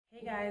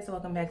Hey guys,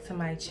 welcome back to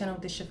my channel.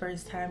 If this is your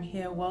first time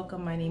here,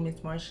 welcome. My name is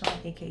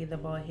Marshawn, aka the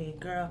bald head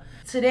girl.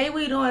 Today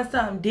we doing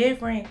something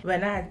different,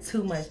 but not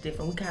too much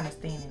different. We kind of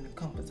staying in the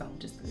comfort zone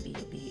just a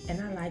little bit, and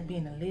I like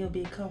being a little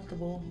bit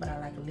comfortable, but I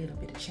like a little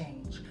bit of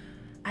change.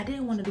 I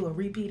didn't want to do a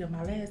repeat of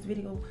my last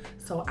video,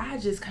 so I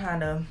just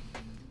kind of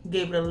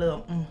gave it a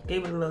little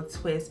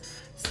twist.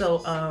 So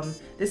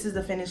this is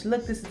the finished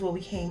look. This is what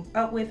we came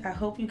up with. I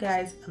hope you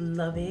guys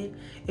love it.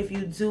 If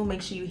you do,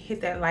 make sure you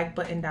hit that like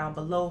button down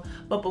below.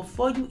 But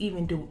before you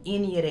even do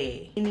any of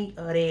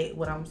that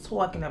what I'm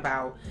talking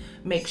about,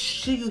 make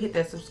sure you hit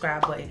that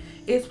subscribe button.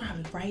 It's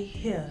probably right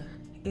here.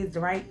 It's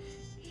right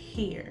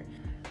here.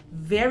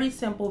 Very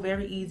simple,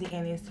 very easy,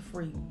 and it's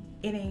free.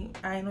 I ain't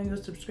on your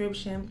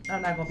subscription.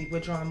 I'm not gonna be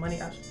withdrawing money.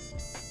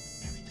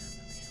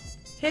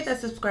 Hit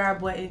that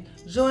subscribe button,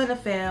 join the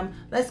fam.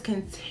 Let's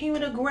continue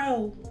to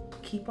grow.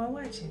 Keep on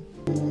watching.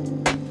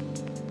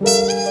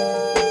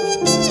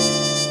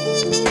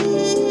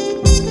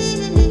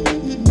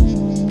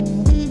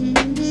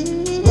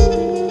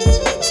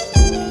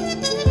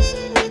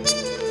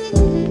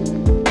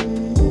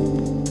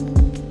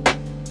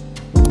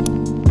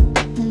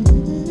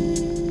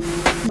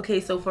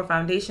 Okay, so for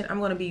foundation, I'm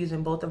going to be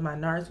using both of my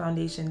NARS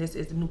foundation. This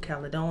is New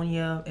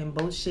Caledonia in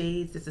both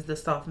shades. This is the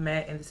soft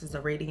matte and this is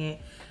the radiant.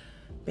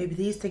 Baby,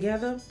 these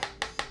together,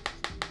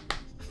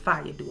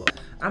 fire duo.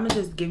 I'm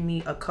gonna just give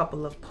me a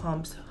couple of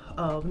pumps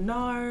of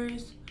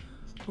NARS,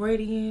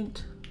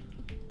 Radiant,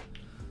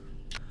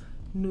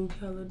 New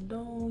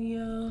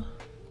Caledonia,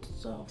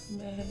 soft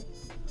matte.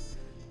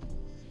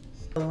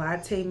 The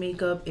Latte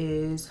makeup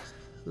is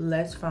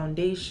less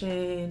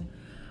foundation,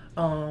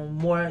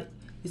 more.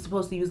 You're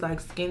supposed to use like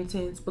skin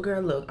tints, but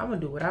girl, look, I'm gonna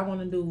do what I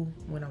want to do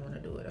when I want to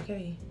do it.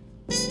 Okay.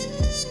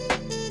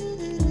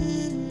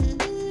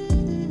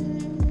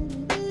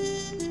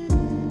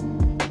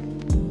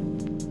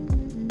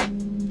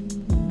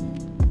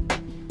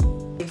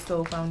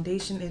 So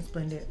foundation is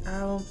blended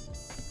out.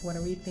 What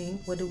do we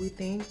think? What do we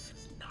think?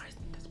 No, it's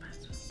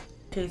dispersive.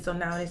 Okay, so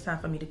now it's time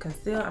for me to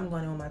conceal. I'm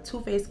going in with my Too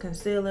Faced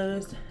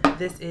concealers.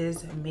 This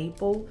is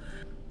Maple.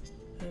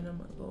 And I'm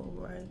gonna go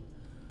right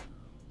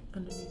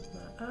underneath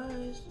my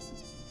eyes.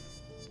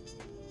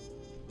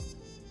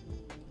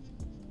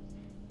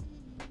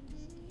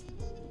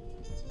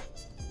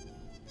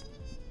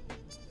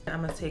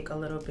 I'm gonna take a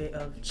little bit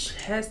of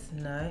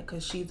Chestnut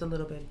because she's a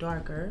little bit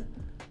darker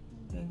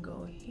and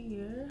go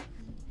here.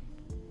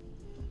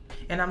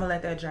 And I'm gonna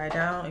let that dry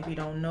down. If you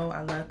don't know,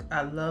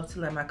 I love to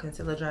let my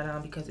concealer dry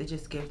down because it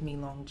just gives me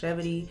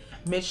longevity.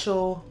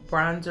 Mitchell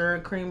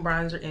bronzer, cream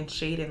bronzer in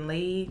Shade and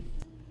Laid.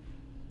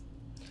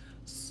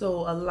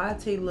 So a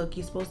latte look,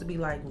 you're supposed to be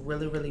like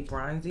really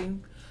bronzy.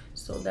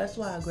 So that's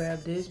why I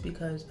grabbed this,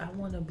 because I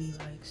want to be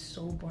like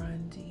so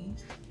bronzy.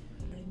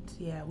 And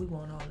yeah, we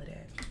want all of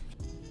that.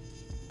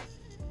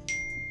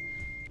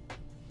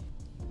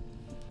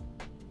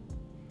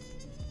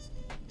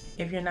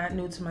 If you're not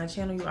new to my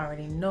channel, you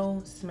already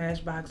know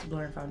Smashbox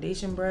blurring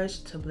foundation brush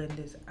to blend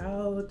this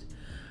out.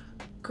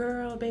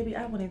 Girl, baby,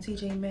 I went in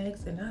TJ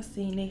Maxx and I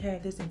seen they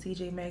had this in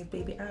TJ Maxx,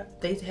 baby.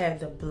 They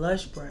had the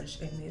blush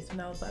brush in this,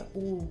 and I was like,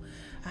 ooh,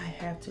 I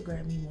have to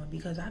grab me one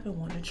because I've been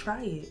wanting to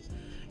try it.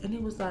 And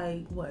it was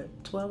like, what,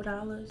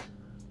 $12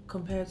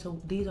 compared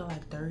to these are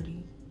like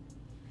 30.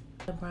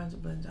 The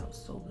bronzer blends out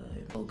so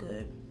good, so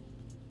good.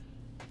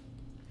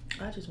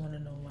 I just want to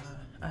know why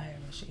I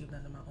haven't shaved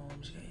under my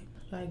arm shape.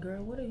 Like,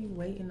 girl, what are you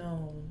waiting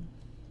on?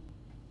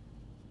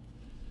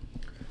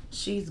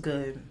 She's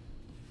good.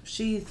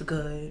 She's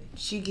good.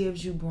 She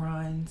gives you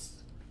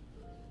bronze.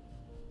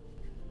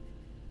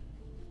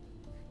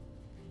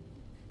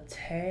 A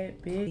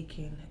tad bit.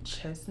 Taking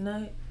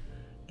Chestnut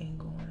and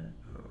going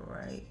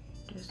right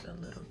just a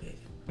little bit.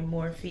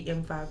 Morphe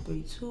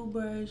M532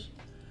 brush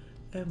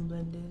and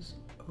blend this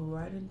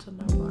right into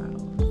my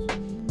brows.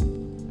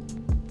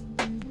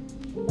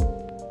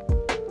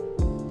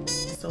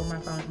 So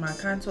my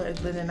contour is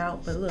blending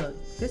out, but look,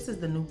 this is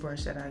the new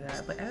brush that I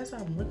got. But as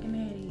I'm looking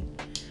at it,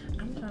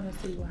 I'm trying to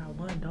see why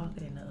one darker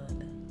than the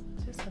other.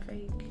 Is this a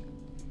fake?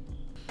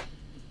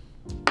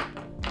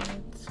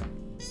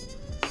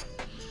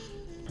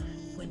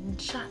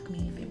 Wouldn't shock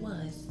me if it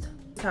was.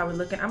 That's how we're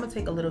looking. I'm gonna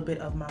take a little bit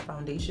of my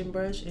foundation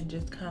brush and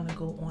just kind of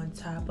go on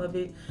top of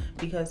it,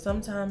 because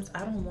sometimes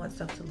I don't want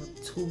stuff to look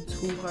too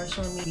harsh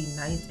on me. Be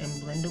nice and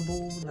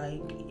blendable,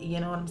 like, you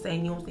know what I'm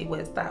saying? You don't see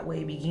where it start, where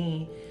it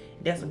begin.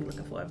 That's what we're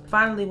looking for.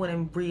 Finally went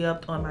and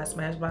re-upped on my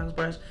Smashbox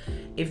brush.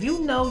 If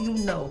you know, you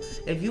know.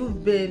 If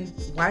you've been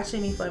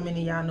watching me for a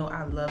minute, y'all know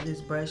I love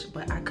this brush,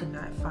 but I could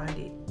not find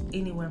it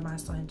anywhere. My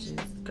son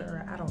just,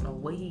 girl, I don't know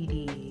what he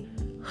did.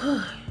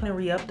 And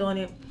re-upped on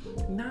it.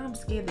 Now I'm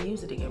scared to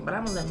use it again, but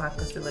I'm gonna let my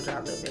concealer dry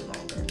a little bit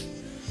longer.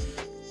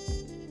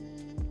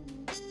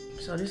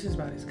 So this is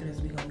about as good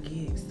as we gonna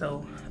get.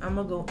 So I'm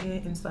gonna go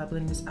in and start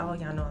blending this out.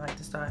 Y'all know I like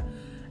to start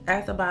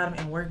at the bottom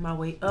and work my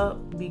way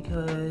up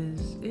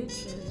because it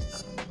just, I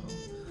don't know.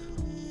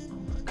 Oh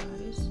my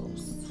God, it's so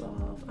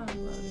soft. I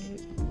love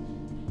it.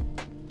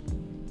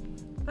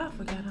 I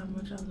forgot how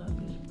much I love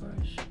this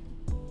brush.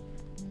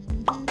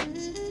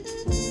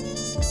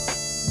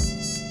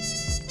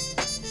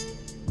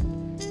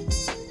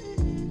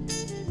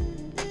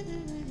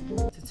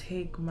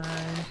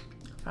 my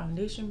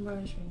foundation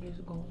brush and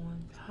just go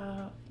on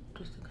top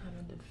just to kind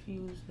of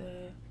diffuse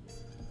that.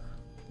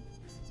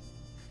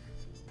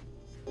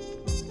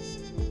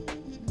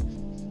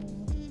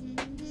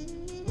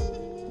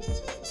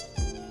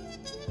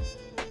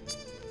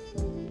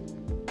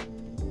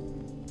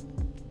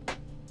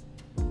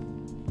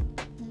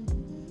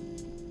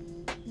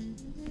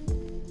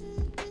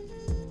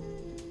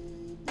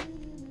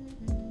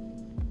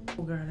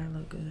 Oh girl, that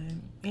look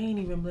good. I ain't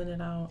even blended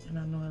out and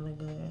I know it look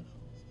good.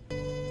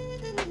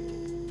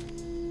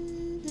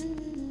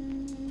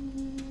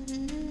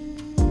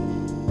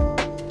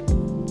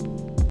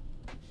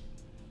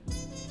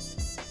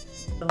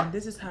 So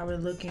this is how we're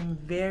looking,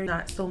 very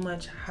not so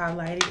much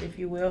highlighted, if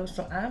you will.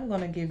 So I'm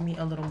gonna give me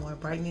a little more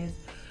brightness.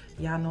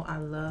 Y'all know I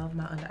love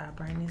my under eye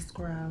brightness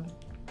scrub.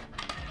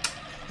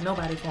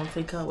 Nobody's gonna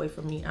take it away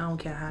from me. I don't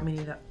care how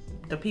many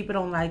the people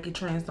don't like it,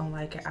 trends don't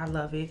like it. I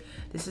love it.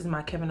 This is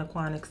my Kevin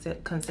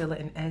Aucoin concealer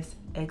in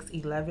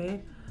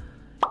SX11,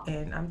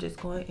 and I'm just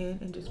going in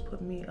and just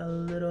put me a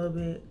little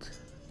bit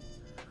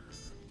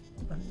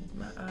underneath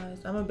my eyes.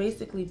 I'm gonna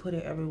basically put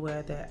it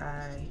everywhere that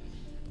I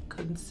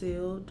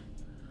concealed.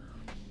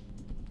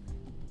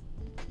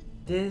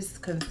 This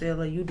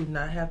concealer, you do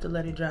not have to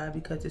let it dry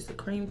because it's a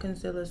cream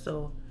concealer,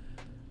 so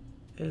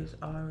it's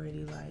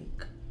already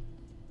like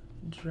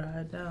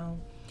dried down.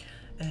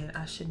 And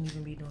I shouldn't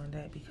even be doing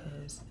that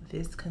because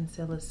this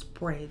concealer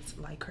spreads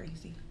like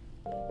crazy.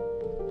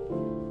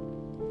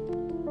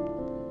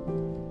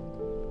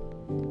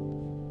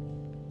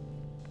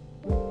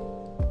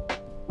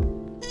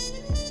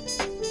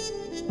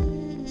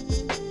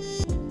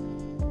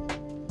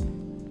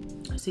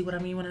 See what I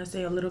mean when I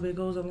say a little bit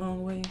goes a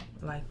long way?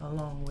 Like a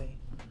long way.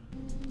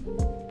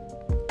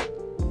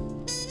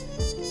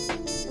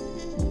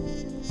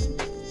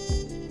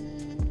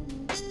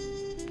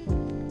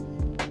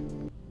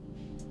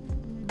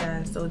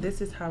 So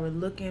this is how we're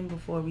looking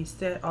before we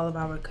set. All of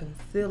our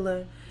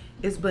concealer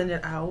is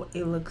blended out.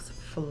 It looks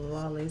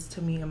flawless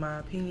to me, in my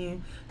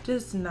opinion.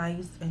 Just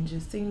nice and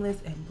just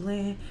seamless and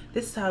blend.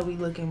 This is how we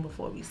looking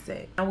before we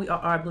set. And we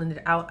are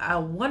blended out. I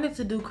wanted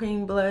to do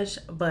cream blush,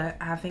 but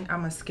I think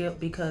I'm gonna skip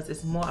because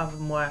it's more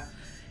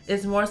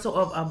so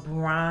of a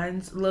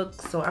bronze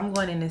look. So I'm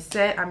going in to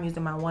set. I'm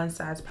using my One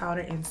Size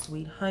powder in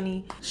Sweet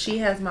Honey. She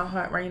has my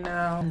heart right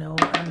now. No,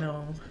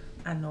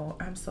 I know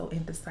I'm so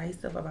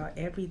indecisive about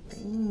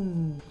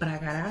everything, but I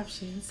got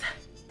options.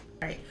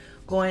 All right,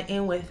 going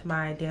in with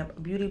my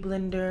damp beauty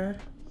blender.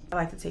 I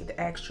like to take the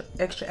extra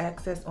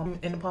access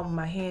in the palm of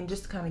my hand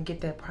just to kind of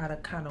get that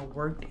product kind of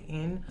worked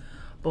in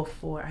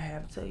before I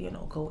have to, you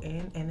know, go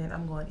in. And then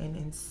I'm going in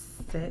and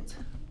set,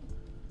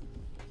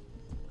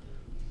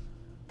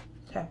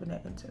 tapping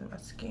that into my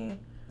skin.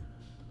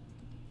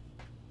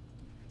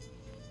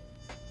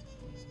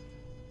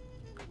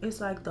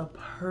 It's like the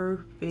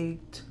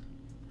perfect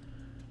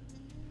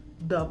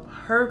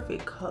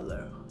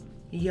color.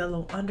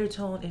 Yellow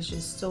undertone is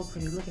just so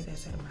pretty. Look at that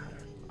setting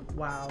powder.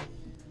 Wow.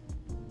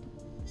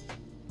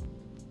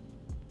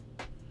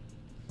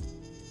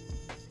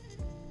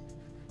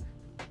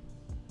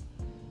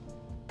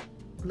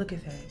 Look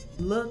at that.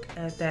 Look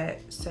at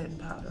that setting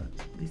powder.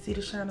 You see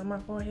the shine on my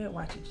forehead?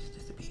 Watch it just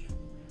disappear.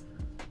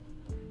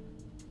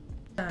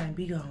 Shine,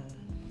 be gone.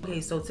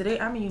 Okay, so today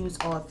I'm gonna use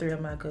all three of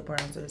my good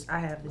bronzers. I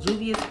have the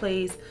Juvia's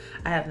Place,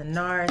 I have the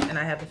NARS, and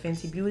I have the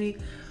Fenty Beauty.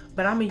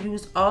 But I'm gonna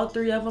use all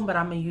three of them, but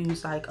I'm gonna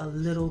use like a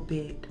little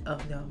bit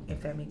of them, if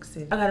that makes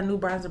sense. I got a new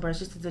bronzer brush.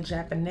 This is a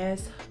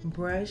Japanese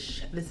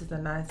brush. This is a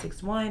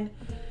 961.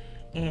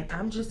 And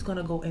I'm just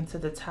gonna go into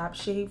the top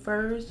shade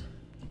first.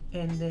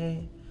 And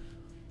then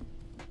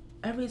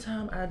every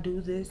time I do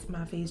this,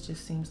 my face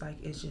just seems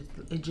like it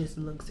just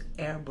looks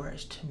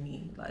airbrushed to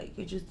me. Like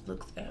it just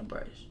looks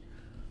airbrushed.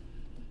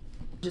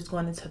 Just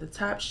going into the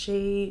top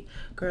shade.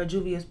 Girl,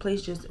 Juvia's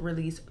Place just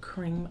released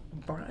cream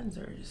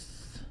bronzers.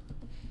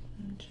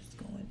 I'm just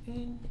going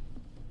in.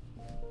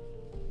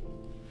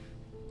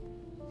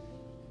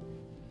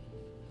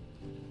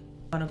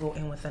 I'm gonna go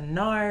in with a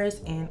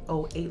NARS and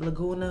 08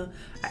 Laguna.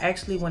 I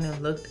actually went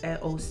and looked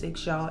at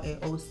 06, y'all,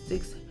 and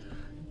 06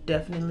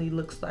 definitely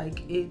looks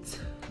like it's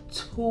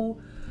too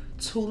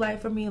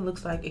light for me. It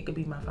looks like it could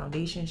be my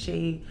foundation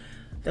shade.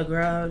 The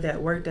girl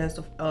that worked at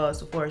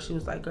Sephora, she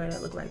was like, girl,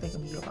 that look like that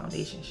can be your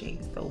foundation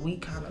shade. So we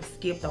kind of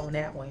skipped on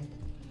that one.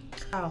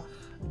 How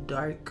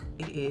dark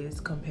it is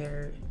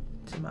compared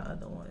to my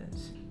other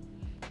ones.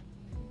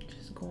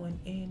 Just going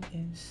in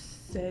and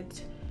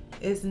set.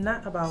 It's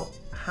not about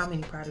how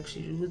many products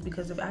you use,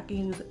 because if I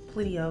can use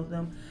plenty of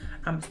them,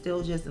 I'm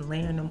still just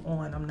layering them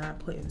on. I'm not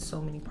putting so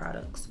many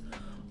products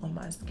on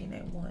my skin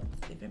at once,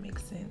 if it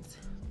makes sense.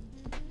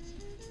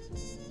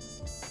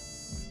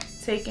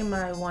 Taking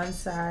my One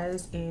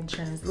Size in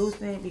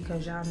translucent,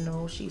 because y'all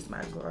know she's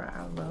my girl.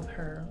 I love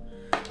her.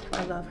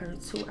 I love her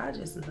too. I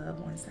just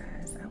love One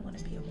Size. I want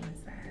to be a One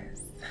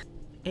Size.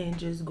 And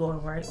just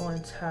going right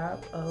on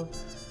top of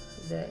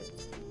that.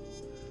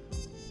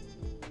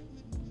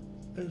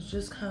 It's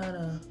just kind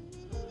of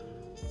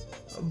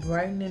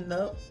brightening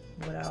up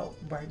without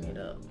brightening it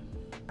up.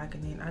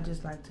 I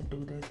just like to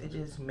do this. It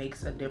just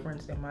makes a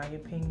difference in my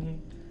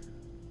opinion.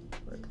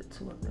 But the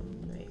two of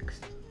them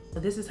mixed. So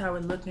this is how we're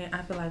looking.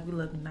 I feel like we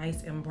look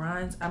nice and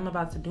bronze. I'm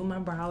about to do my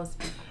brows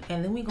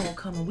and then we gonna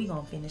come and we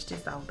gonna finish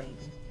this out, baby.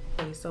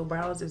 Okay, so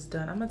brows is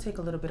done. I'm gonna take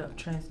a little bit of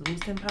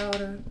translucent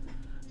powder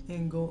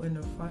and go in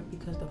the front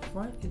because the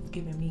front is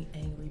giving me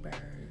Angry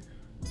Bird.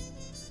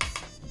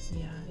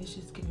 Yeah, it's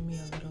just giving me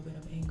a little bit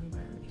of Angry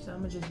Bird. So I'm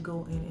gonna just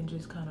go in and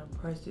just kind of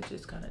press it,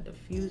 just kind of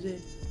diffuse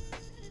it.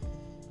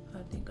 I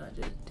think I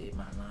just did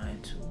my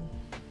line too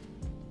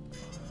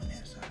on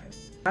that side.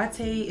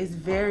 Latte is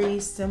very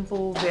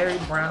simple, very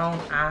brown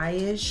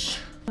eye-ish.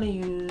 I'm gonna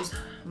use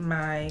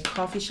my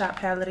coffee shop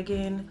palette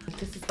again.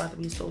 This is about to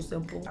be so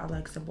simple. I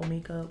like simple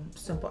makeup,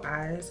 simple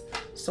eyes.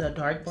 So a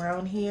dark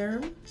brown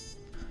here.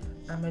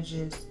 I'm gonna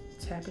just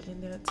tap it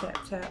in there, tap,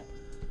 tap,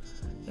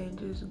 and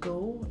just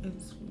go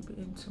and sweep it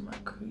into my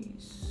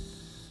crease.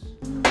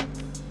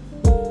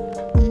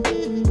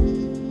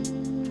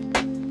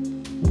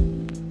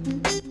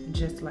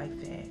 Just like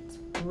that.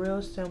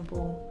 Real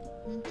simple,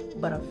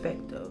 but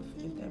effective,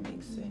 if that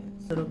makes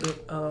sense. A little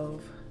bit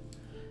of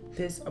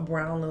this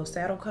brown little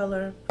saddle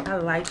color. I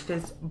like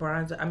this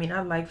bronzer. I mean,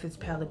 I like this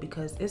palette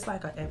because it's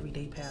like an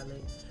everyday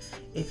palette.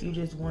 If you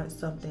just want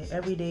something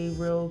everyday,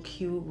 real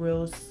cute,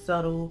 real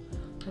subtle.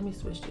 Let me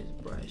switch this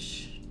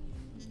brush.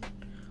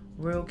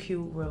 Real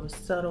cute, real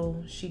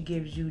subtle. She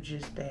gives you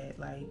just that.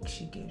 Like,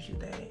 she gives you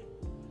that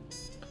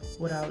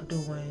without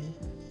doing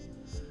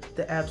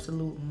the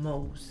absolute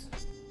most.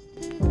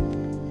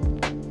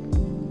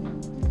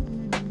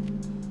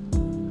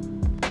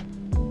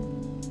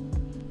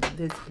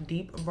 This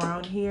deep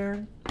brown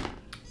here,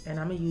 and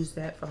I'm gonna use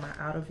that for my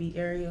outer V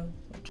area.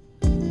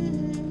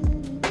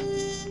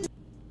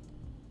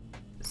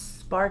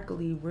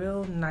 Sparkly,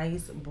 real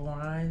nice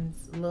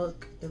bronze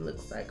look. It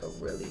looks like a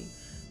really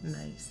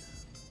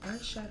nice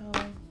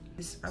eyeshadow.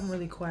 I'm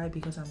really quiet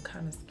because I'm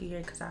kind of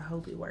scared because I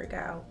hope it work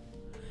out.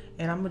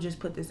 And I'm gonna just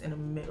put this in the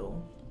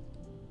middle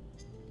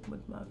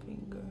with my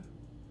finger.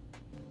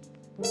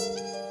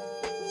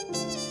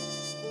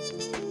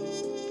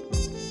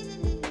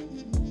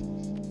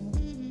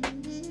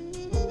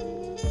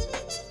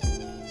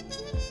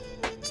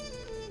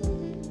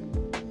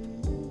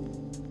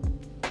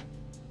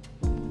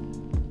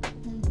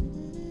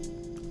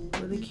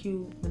 Really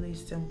cute, really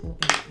simple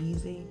and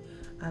easy.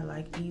 I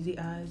like easy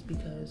eyes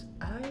because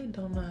I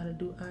don't know how to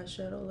do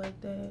eyeshadow like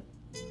that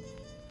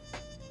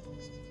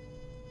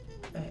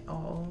at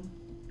all.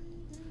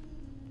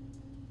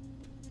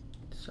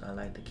 So I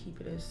like to keep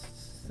it as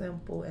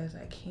simple as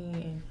I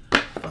can.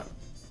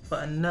 For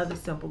another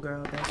simple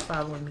girl that's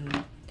following me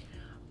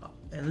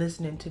and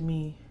listening to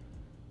me,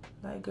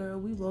 like, girl,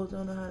 we both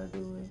don't know how to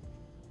do it.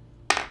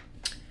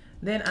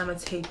 Then I'm gonna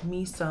take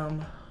me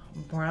some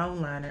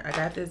brown liner. I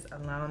got this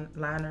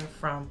liner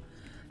from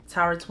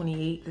Tower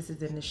 28. This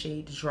is in the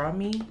shade Draw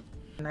Me.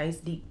 Nice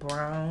deep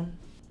brown.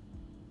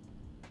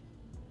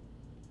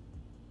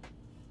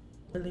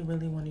 Really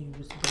want to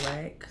use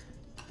black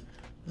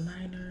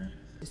liner.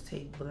 Just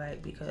take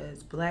black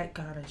because black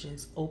kind of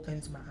just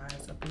opens my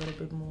eyes up a little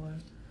bit more.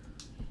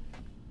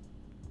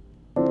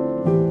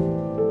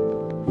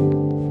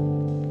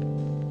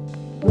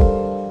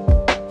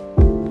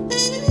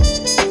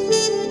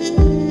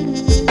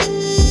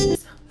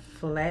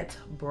 Flat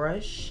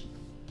brush,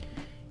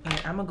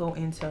 and I'm gonna go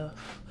into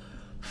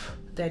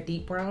that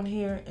deep brown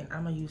here, and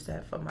I'm gonna use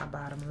that for my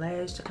bottom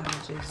lash to kind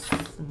of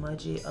just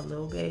smudge it a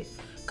little bit,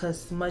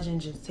 because smudging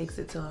just takes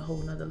it to a whole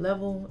nother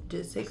level.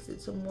 Just takes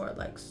it to more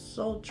like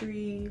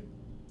sultry.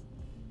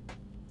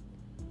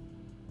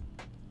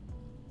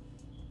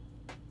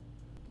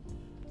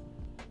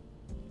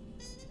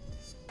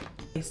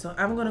 Okay, so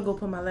I'm gonna go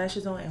put my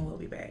lashes on and we'll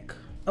be back.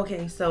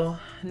 Okay, so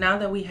now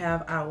that we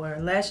have our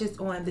lashes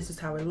on, this is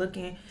how we're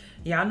looking.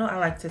 Y'all know I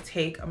like to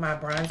take my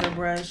bronzer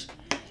brush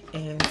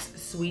and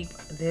sweep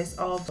this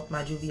off of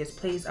my Juvia's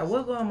Place. I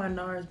will go on my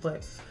NARS,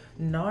 but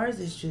NARS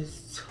is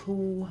just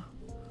too,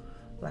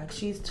 like,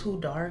 she's too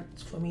dark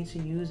for me to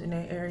use in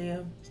that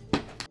area.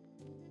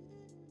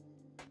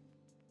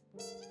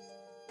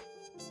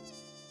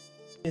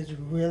 It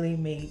really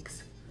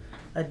makes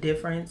a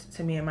difference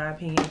to me, in my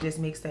opinion. It just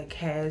makes that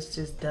cast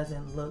just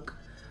doesn't look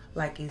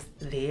like it's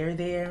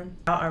there.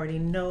 I already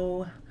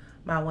know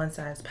my One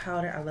Size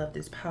powder. I love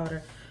this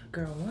powder.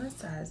 Girl, One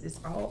Size is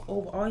all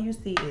over. All you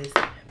see is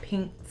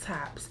pink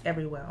tops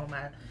everywhere on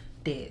my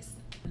desk.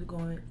 Just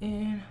going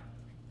in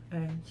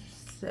and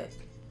set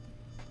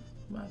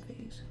my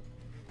face.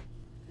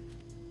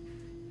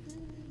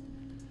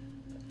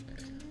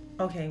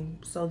 Okay,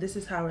 so this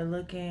is how we're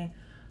looking.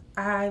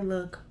 I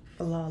look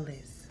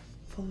flawless.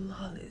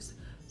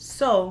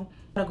 So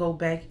I'm gonna go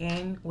back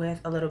in with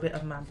a little bit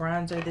of my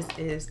bronzer.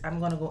 I'm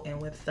gonna go in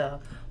with the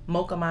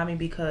Mocha Mami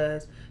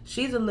because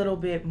she's a little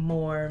bit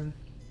more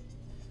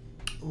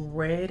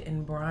red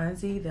and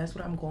bronzy. That's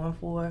what I'm going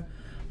for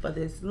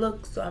this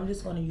look. So I'm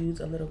just gonna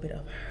use a little bit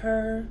of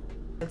her.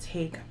 I'll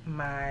take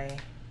my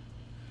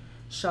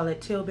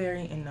Charlotte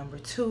Tilbury in number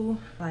 2,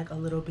 like a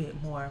little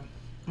bit more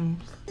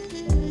oomph.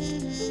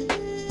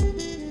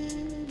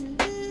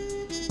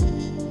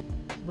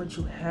 but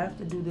you have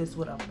to do this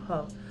with a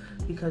puff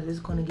because it's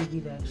going to give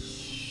you that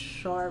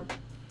sharp,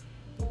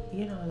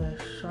 you know,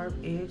 that sharp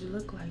edge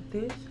look like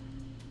this.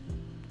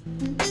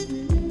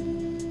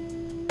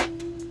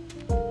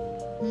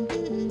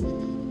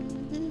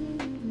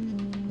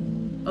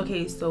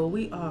 Okay, so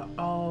we are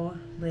all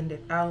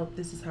blended out.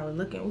 This is how we're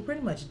looking. We're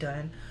pretty much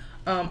done.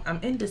 I'm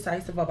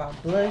indecisive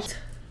about blush.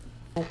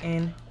 Go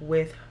in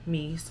with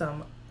me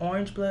some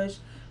orange blush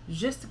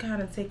just to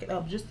kind of take it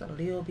up just a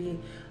little bit,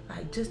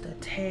 like just a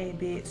tad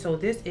bit. So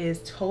this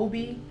is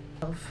Toby,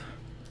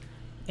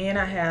 and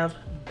I have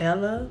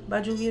Bella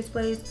by Juvia's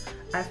Place.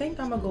 I think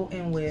I'm gonna go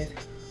in with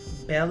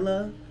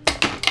Bella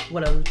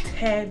with a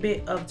tad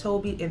bit of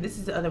Toby, and this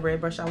is the other red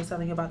brush I was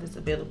telling you about, this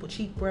available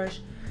cheek brush.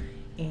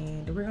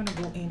 And we're gonna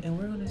go in and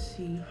we're gonna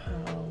see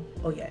how,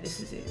 oh yeah, this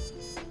is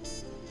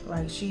it.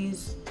 Like,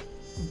 she's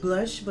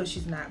blush, but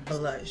she's not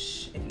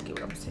blush, if you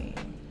get what I'm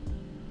saying.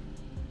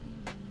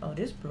 Oh,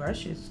 this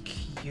brush is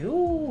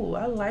cute.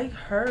 I like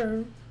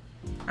her.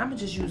 I'm gonna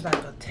just use like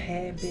a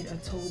tad bit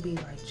of Toby,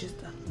 like just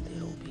a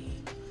little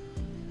bit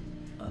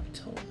of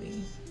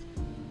Toby.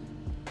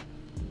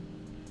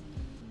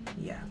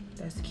 Yeah,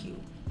 that's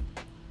cute.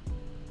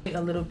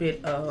 A little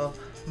bit of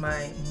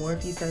my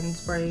Morphe setting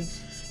spray.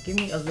 Give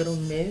me a little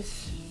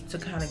mist to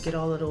kind of get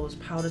all of those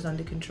powders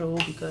under control,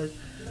 because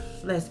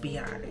let's be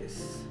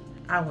honest,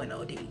 I went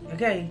OD,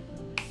 okay?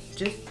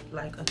 Just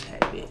like a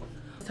tad bit.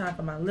 It's time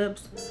for my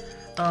lips.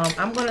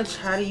 I'm gonna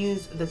try to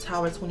use the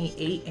Tower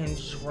 28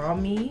 and draw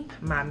me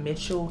my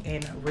Mitchell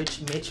and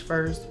Rich Mitch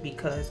first,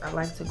 because I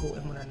like to go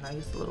in with a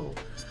nice little,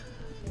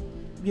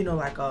 you know,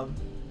 like a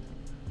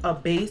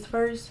base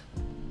first.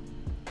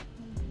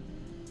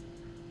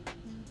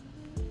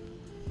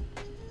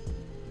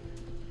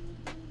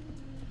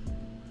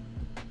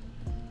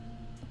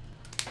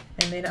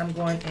 And then I'm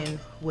going in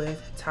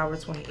with Tower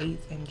 28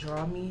 and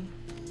Draw Me.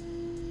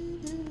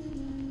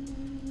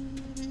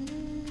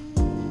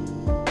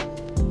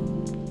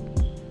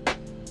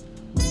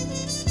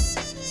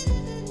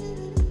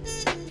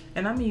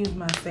 And I'm gonna use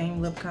my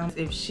same lip combo.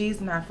 If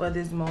she's not for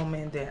this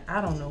moment, then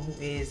I don't know who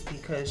is,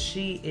 because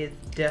she is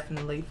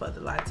definitely for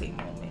the Latte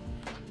moment.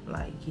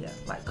 Like, yeah,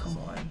 like, come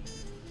on.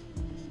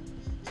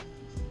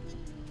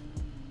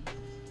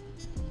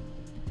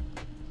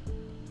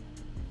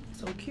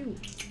 So cute.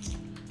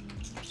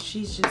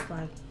 She's just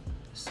like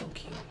so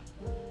cute.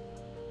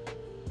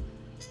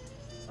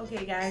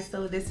 Okay guys,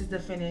 so this is the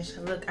finished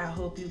look. I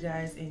hope you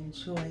guys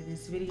enjoy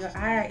this video.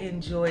 I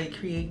enjoyed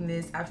creating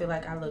this. I feel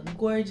like I look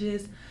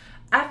gorgeous.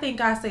 I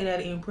think I say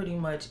that in pretty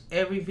much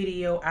every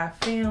video I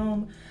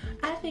film.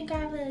 I think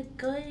I look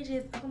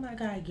gorgeous. Oh my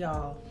god,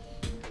 y'all.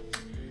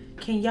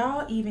 Can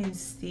y'all even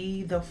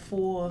see the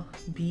full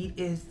beat?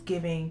 Is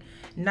giving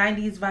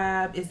 90s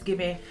vibe. It's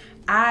giving,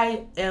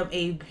 I am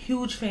a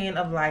huge fan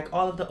of like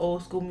all of the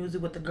old school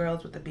music with the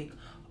girls with the big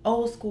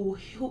old school,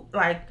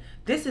 like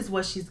this is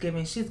what she's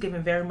giving. She's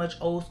giving very much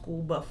old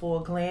school, but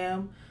for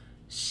glam.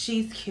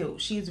 She's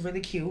cute. She's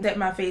really cute. Set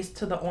my face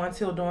to the On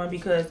Till Dawn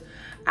because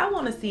I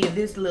want to see if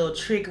this little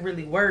trick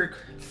really work.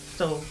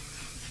 So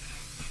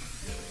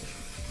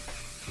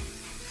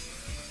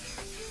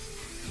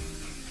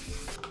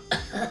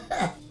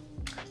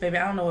baby,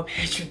 I don't know what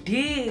Patrick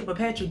did, but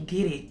Patrick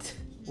did it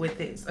with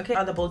this. Okay,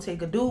 other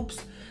Bottega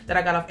dupes that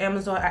I got off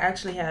Amazon. I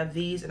actually have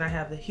these and I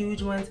have the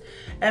huge ones.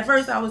 At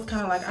first I was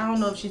kind of like, I don't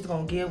know if she's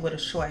gonna give with a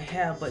short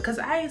hair, but because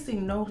I ain't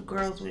seen no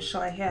girls with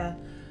short hair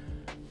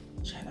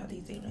trying out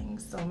these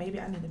earrings, so maybe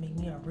I need to make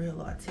me a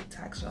reel or a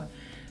TikTok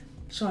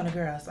showing the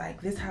girls like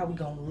this how we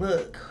gonna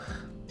look.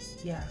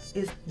 Yeah,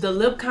 it's the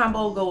lip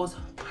combo goes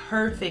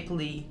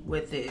perfectly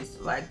with this,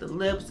 like the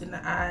lips and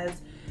the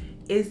eyes.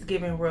 It's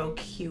giving real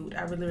cute.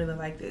 I really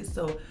like this.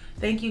 So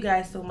thank you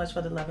guys so much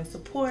for the love and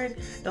support.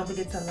 Don't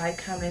forget to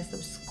like, comment, and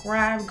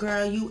subscribe,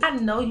 girl. I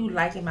know you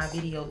liking my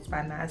videos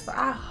by now, so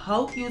I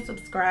hope you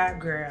subscribe,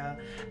 girl.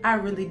 I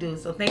really do.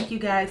 So thank you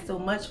guys so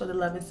much for the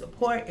love and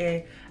support,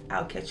 and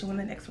I'll catch you in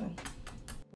the next one.